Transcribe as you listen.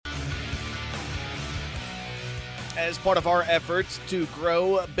as part of our efforts to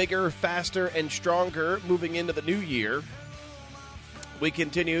grow bigger, faster, and stronger moving into the new year, we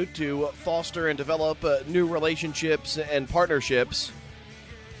continue to foster and develop new relationships and partnerships.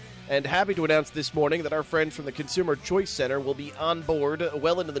 And happy to announce this morning that our friends from the Consumer Choice Center will be on board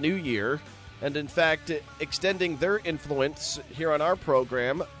well into the new year, and in fact, extending their influence here on our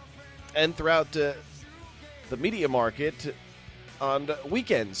program and throughout the media market on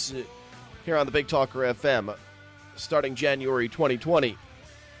weekends here on the Big Talker FM, starting January 2020.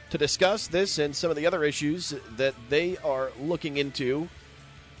 To discuss this and some of the other issues that they are looking into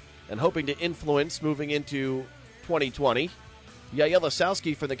and hoping to influence moving into 2020, Yael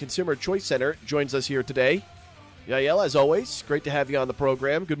Asowski from the Consumer Choice Center joins us here today. Yael, as always, great to have you on the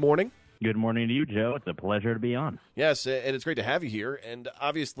program. Good morning. Good morning to you, Joe. It's a pleasure to be on. Yes, and it's great to have you here. And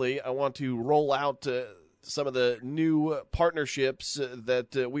obviously, I want to roll out some of the new partnerships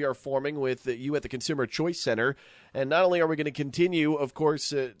that we are forming with you at the Consumer Choice Center. And not only are we going to continue, of course,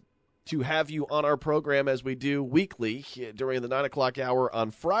 to have you on our program as we do weekly during the 9 o'clock hour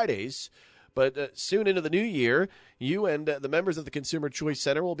on Fridays, but soon into the new year, you and the members of the Consumer Choice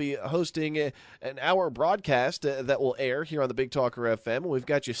Center will be hosting an hour broadcast that will air here on the Big Talker FM. We've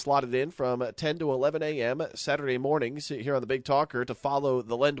got you slotted in from 10 to 11 a.m. Saturday mornings here on the Big Talker to follow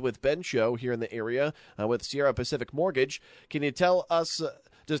the Lend with Ben show here in the area with Sierra Pacific Mortgage. Can you tell us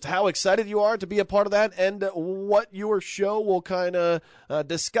just how excited you are to be a part of that and what your show will kind of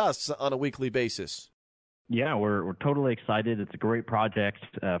discuss on a weekly basis? Yeah, we're totally excited. It's a great project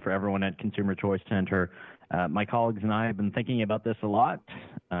for everyone at Consumer Choice Center. My colleagues and I have been thinking about this a lot.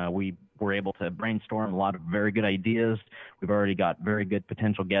 We were able to brainstorm a lot of very good ideas. We've already got very good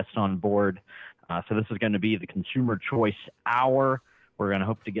potential guests on board. So this is going to be the Consumer Choice Hour. We're going to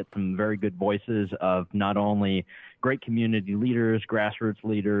hope to get some very good voices of not only great community leaders, grassroots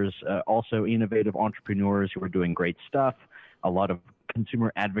leaders, also innovative entrepreneurs who are doing great stuff, a lot of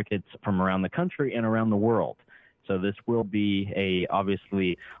consumer advocates from around the country and around the world. So this will be a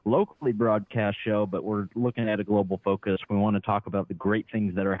obviously locally broadcast show, but we're looking at a global focus. We want to talk about the great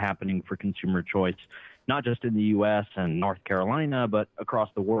things that are happening for consumer choice, not just in the U.S. and North Carolina, but across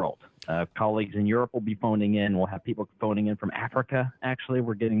the world. Colleagues in Europe will be phoning in. We'll have people phoning in from Africa. Actually,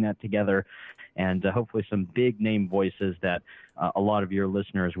 we're getting that together, and hopefully some big name voices that a lot of your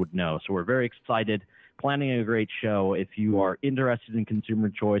listeners would know. So we're very excited. Planning a great show. If you are interested in consumer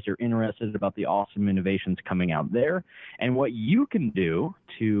choice, you're interested about the awesome innovations coming out there and what you can do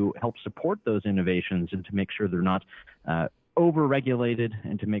to help support those innovations and to make sure they're not over-regulated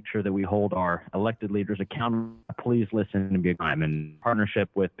and to make sure that we hold our elected leaders accountable, please listen and be I'm in partnership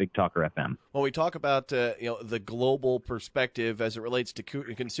with Big Talker FM. When we talk about the global perspective as it relates to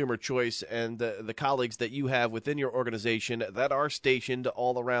consumer choice and the colleagues that you have within your organization that are stationed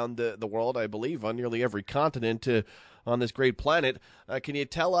all around the world, I believe, on nearly every continent on this great planet, can you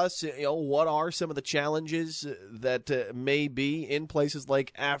tell us what are some of the challenges that may be in places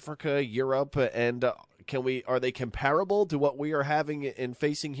like Africa, Europe, and are they comparable to what we are having and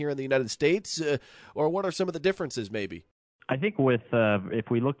facing here in the United States, or what are some of the differences maybe? I think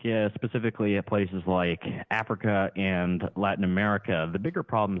if we look specifically at places like Africa and Latin America, the bigger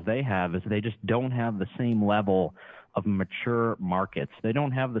problems they have is they just don't have the same level of mature markets. They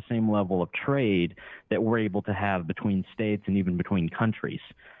don't have the same level of trade that we're able to have between states and even between countries.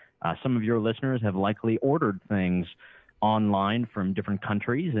 Some of your listeners have likely ordered things online from different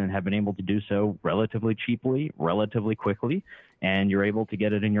countries and have been able to do so relatively cheaply, relatively quickly, and you're able to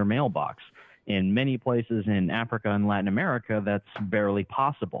get it in your mailbox. In many places in Africa and Latin America, that's barely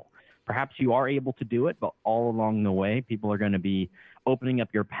possible. Perhaps you are able to do it, but all along the way, people are going to be opening up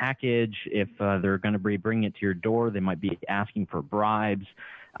your package. If they're going to be bringing it to your door, they might be asking for bribes.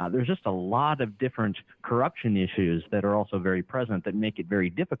 There's just a lot of different corruption issues that are also very present that make it very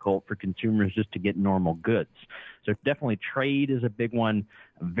difficult for consumers just to get normal goods. So definitely trade is a big one.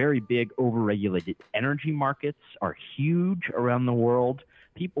 Very big overregulated energy markets are huge around the world.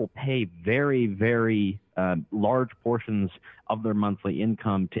 People pay very, very large portions of their monthly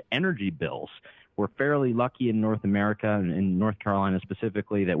income to energy bills. We're fairly lucky in North America and in North Carolina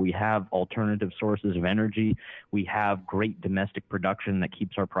specifically that we have alternative sources of energy. We have great domestic production that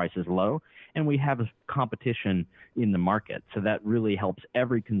keeps our prices low, and we have competition in the market. So that really helps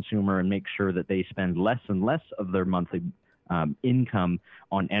every consumer and makes sure that they spend less and less of their monthly income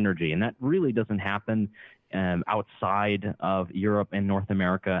on energy. And that really doesn't happen outside of Europe and North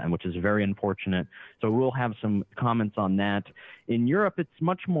America, and which is very unfortunate. So we'll have some comments on that. In Europe, it's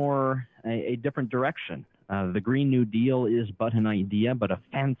much more a different direction. The Green New Deal is but an idea, but a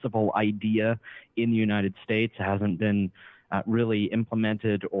fanciful idea in the United States. Hasn't been really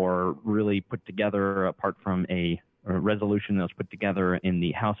implemented or really put together apart from a resolution that was put together in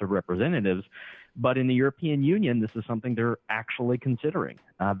the House of Representatives. But in the European Union, this is something they're actually considering.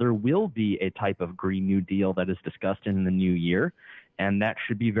 There will be a type of Green New Deal that is discussed in the new year, and that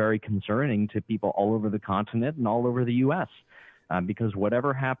should be very concerning to people all over the continent and all over the U.S. Because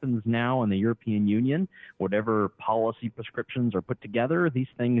whatever happens now in the European Union, whatever policy prescriptions are put together, these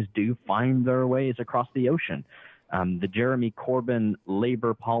things do find their ways across the ocean. The Jeremy Corbyn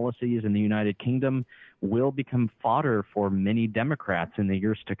labor policies in the United Kingdom will become fodder for many Democrats in the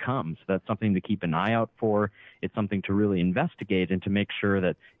years to come. So that's something to keep an eye out for. It's something to really investigate and to make sure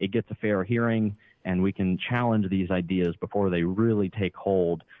that it gets a fair hearing and we can challenge these ideas before they really take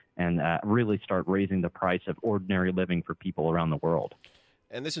hold and really start raising the price of ordinary living for people around the world.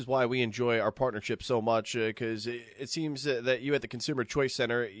 And this is why we enjoy our partnership so much, because it seems that you at the Consumer Choice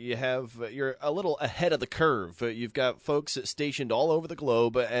Center, you're a little ahead of the curve. You've got folks stationed all over the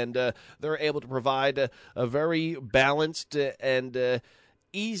globe, and they're able to provide a very balanced and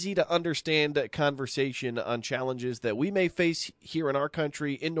easy to understand conversation on challenges that we may face here in our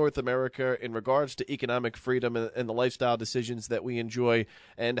country, in North America, in regards to economic freedom and the lifestyle decisions that we enjoy,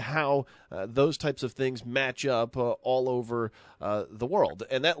 and how those types of things match up all over the world.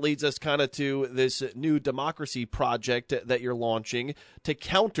 And that leads us kind of to this new democracy project that you're launching to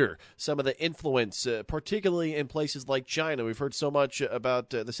counter some of the influence, particularly in places like China. We've heard so much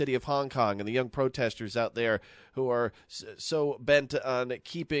about the city of Hong Kong and the young protesters out there who are so bent on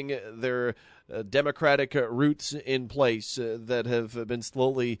keeping their democratic roots in place that have been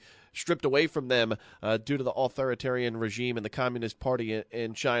slowly stripped away from them due to the authoritarian regime and the Communist Party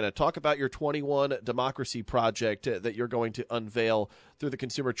in China. Talk about your 21 Democracy project that you're going to unveil through the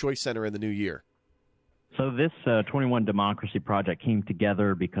Consumer Choice Center in the new year. So this 21 Democracy project came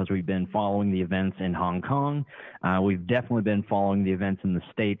together because we've been following the events in Hong Kong. We've definitely been following the events in the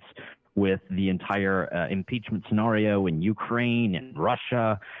States with the entire impeachment scenario in Ukraine and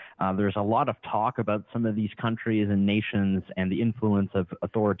Russia. There's a lot of talk about some of these countries and nations and the influence of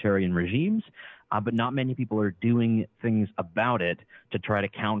authoritarian regimes, but not many people are doing things about it to try to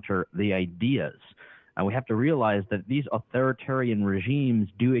counter the ideas. We have to realize that these authoritarian regimes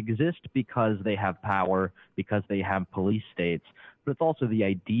do exist because they have power, because they have police states, but it's also the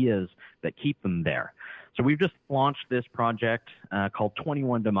ideas that keep them there. So we've just launched this project called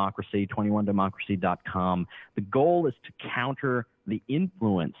 21 Democracy, 21democracy.com. The goal is to counter the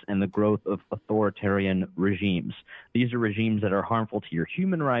influence and the growth of authoritarian regimes. These are regimes that are harmful to your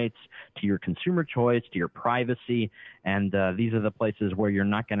human rights, to your consumer choice, to your privacy, and these are the places where you're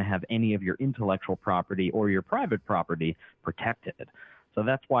not going to have any of your intellectual property or your private property protected. So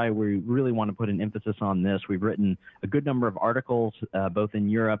that's why we really want to put an emphasis on this. We've written a good number of articles, both in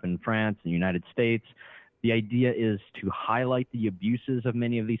Europe and France and the United States. The idea is to highlight the abuses of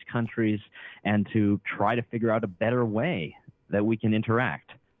many of these countries and to try to figure out a better way that we can interact.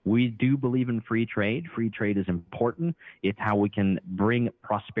 We do believe in free trade. Free trade is important. It's how we can bring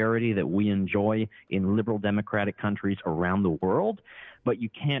prosperity that we enjoy in liberal democratic countries around the world. But you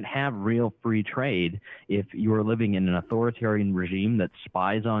can't have real free trade if you're living in an authoritarian regime that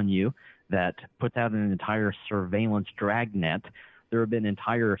spies on you, that puts out an entire surveillance dragnet. There have been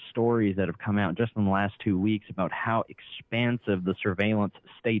entire stories that have come out just in the last 2 weeks about how expansive the surveillance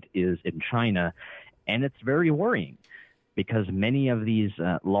state is in China, and it's very worrying because many of these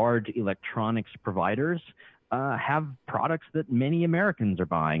large electronics providers have products that many Americans are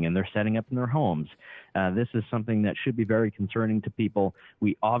buying and they're setting up in their homes. This is something that should be very concerning to people.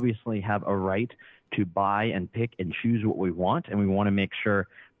 We obviously have a right to buy and pick and choose what we want, and we want to make sure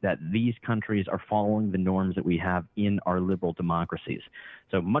that these countries are following the norms that we have in our liberal democracies.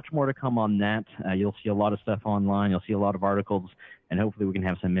 So much more to come on that. You'll see a lot of stuff online. You'll see a lot of articles, and hopefully we can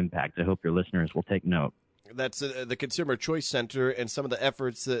have some impact. I hope your listeners will take note. That's the Consumer Choice Center and some of the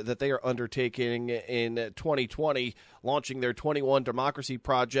efforts that they are undertaking in 2020, launching their 21 Democracy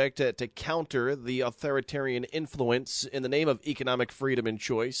project to counter the authoritarian influence in the name of economic freedom and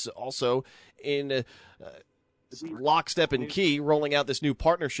choice. Also in lockstep and key, rolling out this new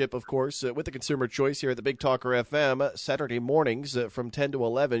partnership, of course, with the Consumer Choice here at the Big Talker FM. Saturday mornings from 10 to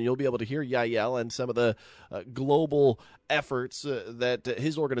 11, you'll be able to hear Yael and some of the global efforts that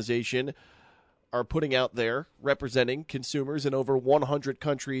his organization are putting out there, representing consumers in over 100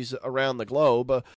 countries around the globe.